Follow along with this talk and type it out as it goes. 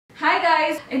Hi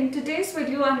guys, in today's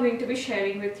video I'm going to be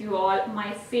sharing with you all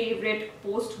my favorite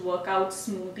post-workout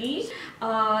smoothie.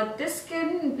 This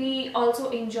can be also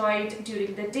enjoyed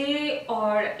during the day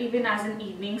or even as an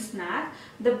evening snack.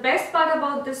 The best part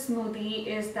about this smoothie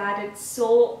is that it's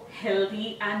so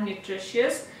healthy and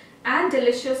nutritious and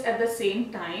delicious at the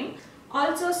same time.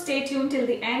 Also stay tuned till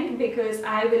the end because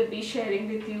I will be sharing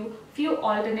with you few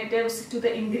alternatives to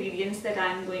the ingredients that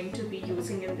I'm going to be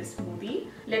using in this smoothie.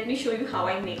 Let me show you how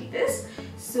I make this.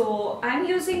 So I'm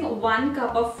using 1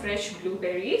 cup of fresh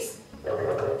blueberries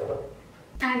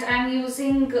and I'm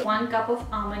using 1 cup of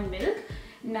almond milk.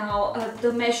 Now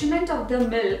the measurement of the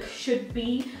milk should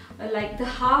be like the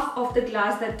half of the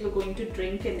glass that you're going to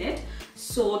drink in it.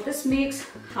 So this makes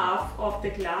half of the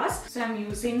glass. So I'm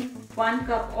using 1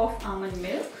 cup of almond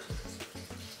milk.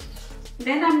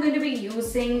 Then I'm going to be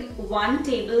using 1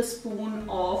 tablespoon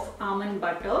of almond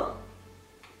butter.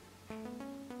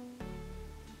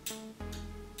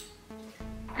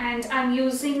 And I'm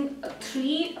using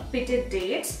 3 pitted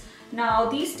dates. Now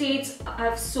these dates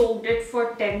I've soaked it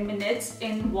for 10 minutes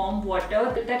in warm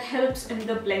water. That helps in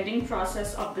the blending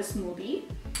process of the smoothie.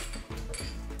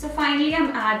 So finally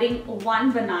I'm adding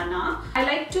 1 banana. I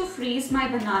like to freeze my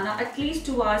banana at least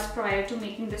 2 hours prior to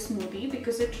making the smoothie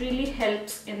because it really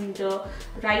helps in the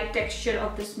right texture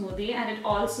of the smoothie and it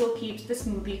also keeps the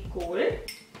smoothie cold.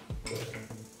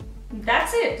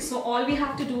 That's it. So all we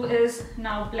have to do is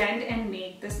now blend and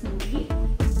make the smoothie.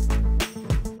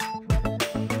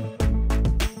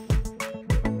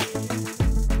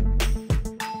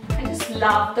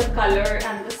 Love the color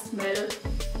and the smell.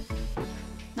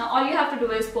 Now all you have to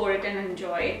do is pour it and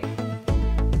enjoy.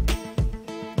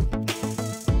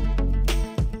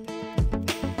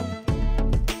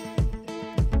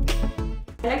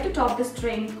 I like to top this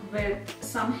drink with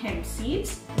some hemp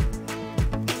seeds.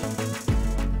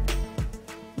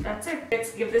 That's it.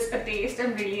 Let's give this a taste.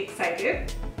 I'm really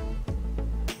excited.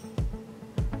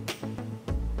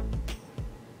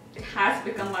 It has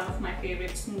become one of my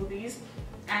favorite smoothies.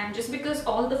 And just because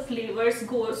all the flavors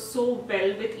go so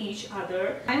well with each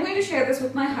other. I'm going to share this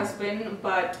with my husband,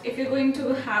 but if you're going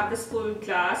to have this full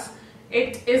glass,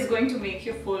 it is going to make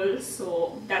you full,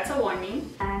 so that's a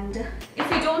warning. And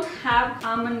if you don't have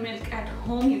almond milk at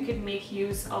home, you can make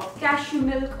use of cashew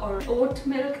milk or oat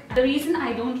milk. The reason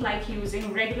I don't like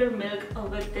using regular milk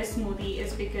with this smoothie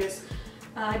is because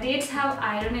dates have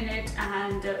iron in it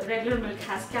and regular milk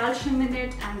has calcium in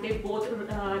it, and they both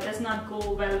does not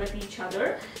go well with each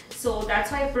other. So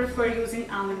that's why I prefer using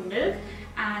almond milk.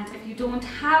 And if you don't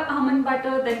have almond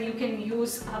butter, then you can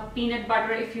use peanut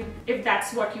butter if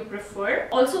that's what you prefer.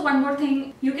 Also, one more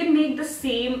thing, you can make the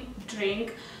same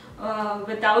drink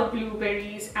without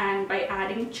blueberries and by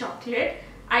adding chocolate.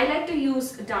 I like to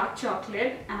use dark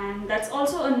chocolate, and that's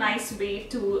also a nice way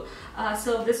to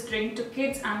serve this drink to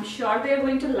kids. I'm sure they're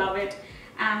going to love it,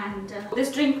 and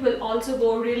this drink will also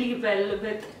go really well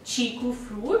with chiku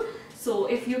fruit. So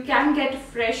if you can get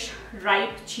fresh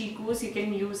ripe chikus, you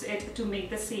can use it to make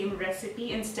the same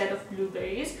recipe instead of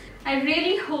blueberries. I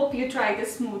really hope you try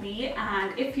this smoothie,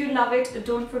 and if you love it,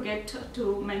 don't forget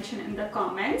to mention in the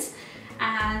comments.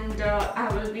 And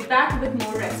I will be back with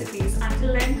more recipes.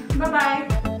 Until then, bye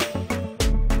bye.